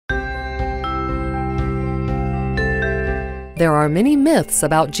there are many myths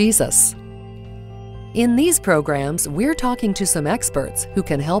about Jesus. In these programs, we're talking to some experts who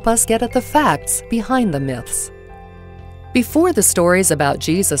can help us get at the facts behind the myths. Before the stories about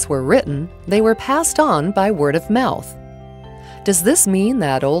Jesus were written, they were passed on by word of mouth. Does this mean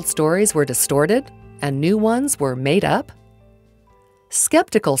that old stories were distorted and new ones were made up?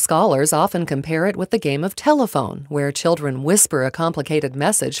 Skeptical scholars often compare it with the game of telephone, where children whisper a complicated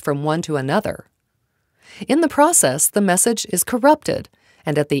message from one to another. In the process, the message is corrupted,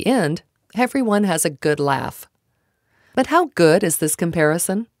 and at the end, everyone has a good laugh. But how good is this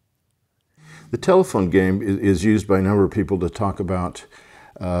comparison? The telephone game is used by a number of people to talk about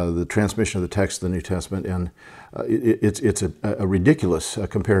the transmission of the text of the New Testament, and it's a ridiculous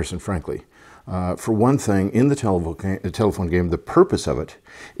comparison, frankly. For one thing, in the telephone game, the purpose of it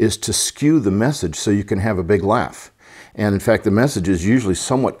is to skew the message so you can have a big laugh. And in fact, the message is usually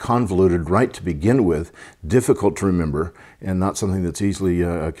somewhat convoluted right to begin with, difficult to remember, and not something that's easily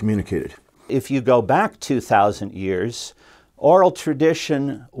communicated. If you go back 2,000 years, oral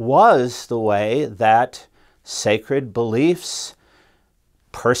tradition was the way that sacred beliefs,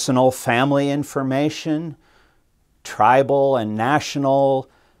 personal family information, tribal and national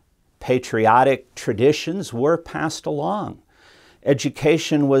patriotic traditions were passed along.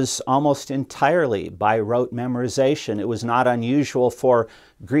 Education was almost entirely by rote memorization. It was not unusual for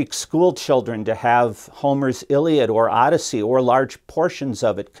Greek school children to have Homer's Iliad or Odyssey or large portions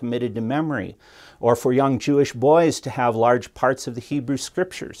of it committed to memory, or for young Jewish boys to have large parts of the Hebrew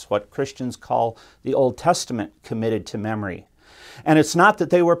Scriptures, what Christians call the Old Testament, committed to memory. And it's not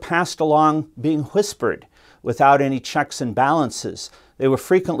that they were passed along being whispered without any checks and balances. They were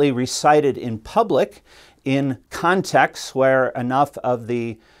frequently recited in public in contexts where enough of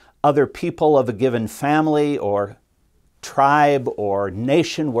the other people of a given family or tribe or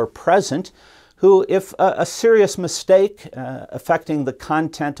nation were present who, if a serious mistake affecting the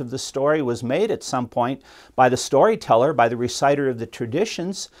content of the story was made at some point by the storyteller, by the reciter of the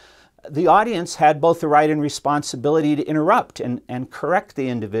traditions, the audience had both the right and responsibility to interrupt and correct the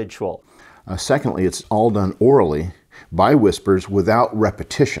individual. Secondly, it's all done orally by whispers without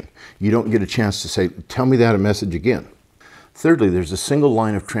repetition. You don't get a chance to say, tell me that message again. Thirdly, there's a single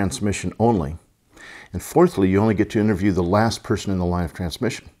line of transmission only. And fourthly, you only get to interview the last person in the line of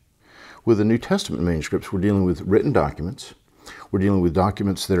transmission. With the New Testament manuscripts, we're dealing with written documents. We're dealing with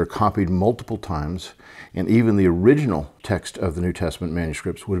documents that are copied multiple times, and even the original text of the New Testament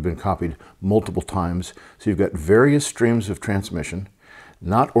manuscripts would have been copied multiple times. So you've got various streams of transmission,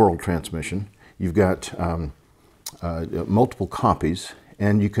 not oral transmission. You've got multiple copies,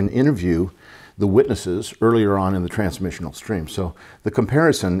 and you can interview the witnesses earlier on in the transmissional stream. So the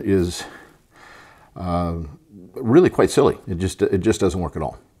comparison is really quite silly. It just doesn't work at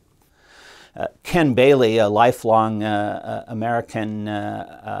all. Ken Bailey, a lifelong American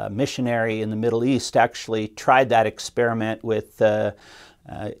missionary in the Middle East, actually tried that experiment with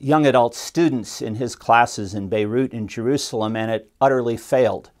young adult students in his classes in Beirut and Jerusalem, and it utterly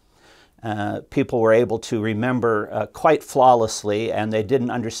failed. People were able to remember quite flawlessly, and they didn't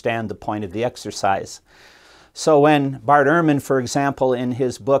understand the point of the exercise. So when Bart Ehrman, for example, in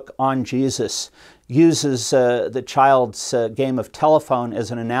his book On Jesus, uses the child's game of telephone as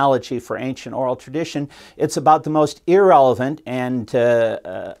an analogy for ancient oral tradition, it's about the most irrelevant and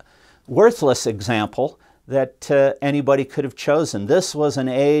worthless example that anybody could have chosen. This was an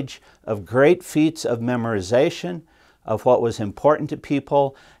age of great feats of memorization, of what was important to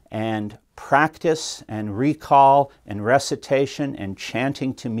people, and practice and recall and recitation and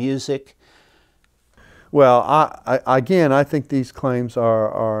chanting to music. Well, I think these claims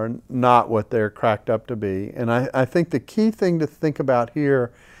are not what they're cracked up to be. And I think the key thing to think about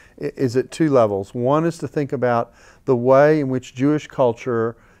here is at two levels. One is to think about the way in which Jewish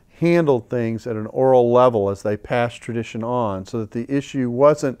culture handled things at an oral level as they passed tradition on, so that the issue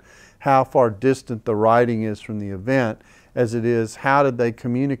wasn't how far distant the writing is from the event, as it is how did they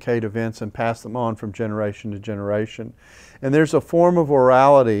communicate events and pass them on from generation to generation. And there's a form of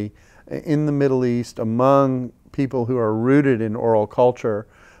orality in the Middle East among people who are rooted in oral culture,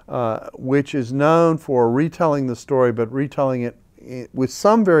 which is known for retelling the story, but retelling it with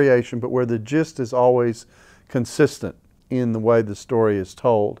some variation, but where the gist is always consistent in the way the story is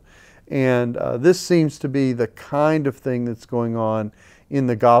told. And this seems to be the kind of thing that's going on in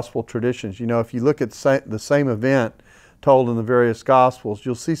the gospel traditions. You know, if you look at the same event told in the various gospels,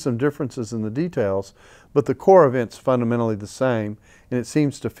 you'll see some differences in the details, but the core event's fundamentally the same, and it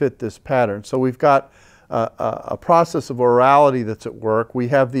seems to fit this pattern. So we've got a process of orality that's at work. We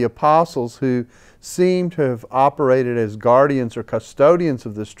have the apostles who seem to have operated as guardians or custodians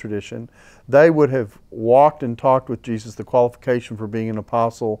of this tradition. They would have walked and talked with Jesus. The qualification for being an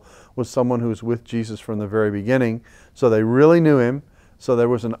apostle was someone who was with Jesus from the very beginning. So they really knew him. So there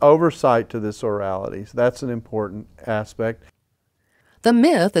was an oversight to this orality. So that's an important aspect. The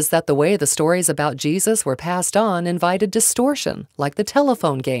myth is that the way the stories about Jesus were passed on invited distortion, like the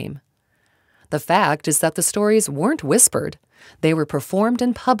telephone game. The fact is that the stories weren't whispered. They were performed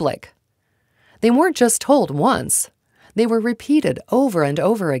in public. They weren't just told once. They were repeated over and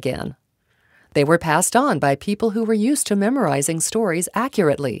over again. They were passed on by people who were used to memorizing stories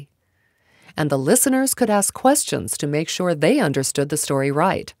accurately. And the listeners could ask questions to make sure they understood the story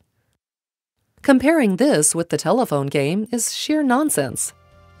right. Comparing this with the telephone game is sheer nonsense.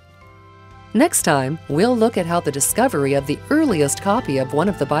 Next time, we'll look at how the discovery of the earliest copy of one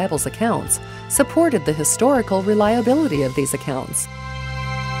of the Bible's accounts supported the historical reliability of these accounts.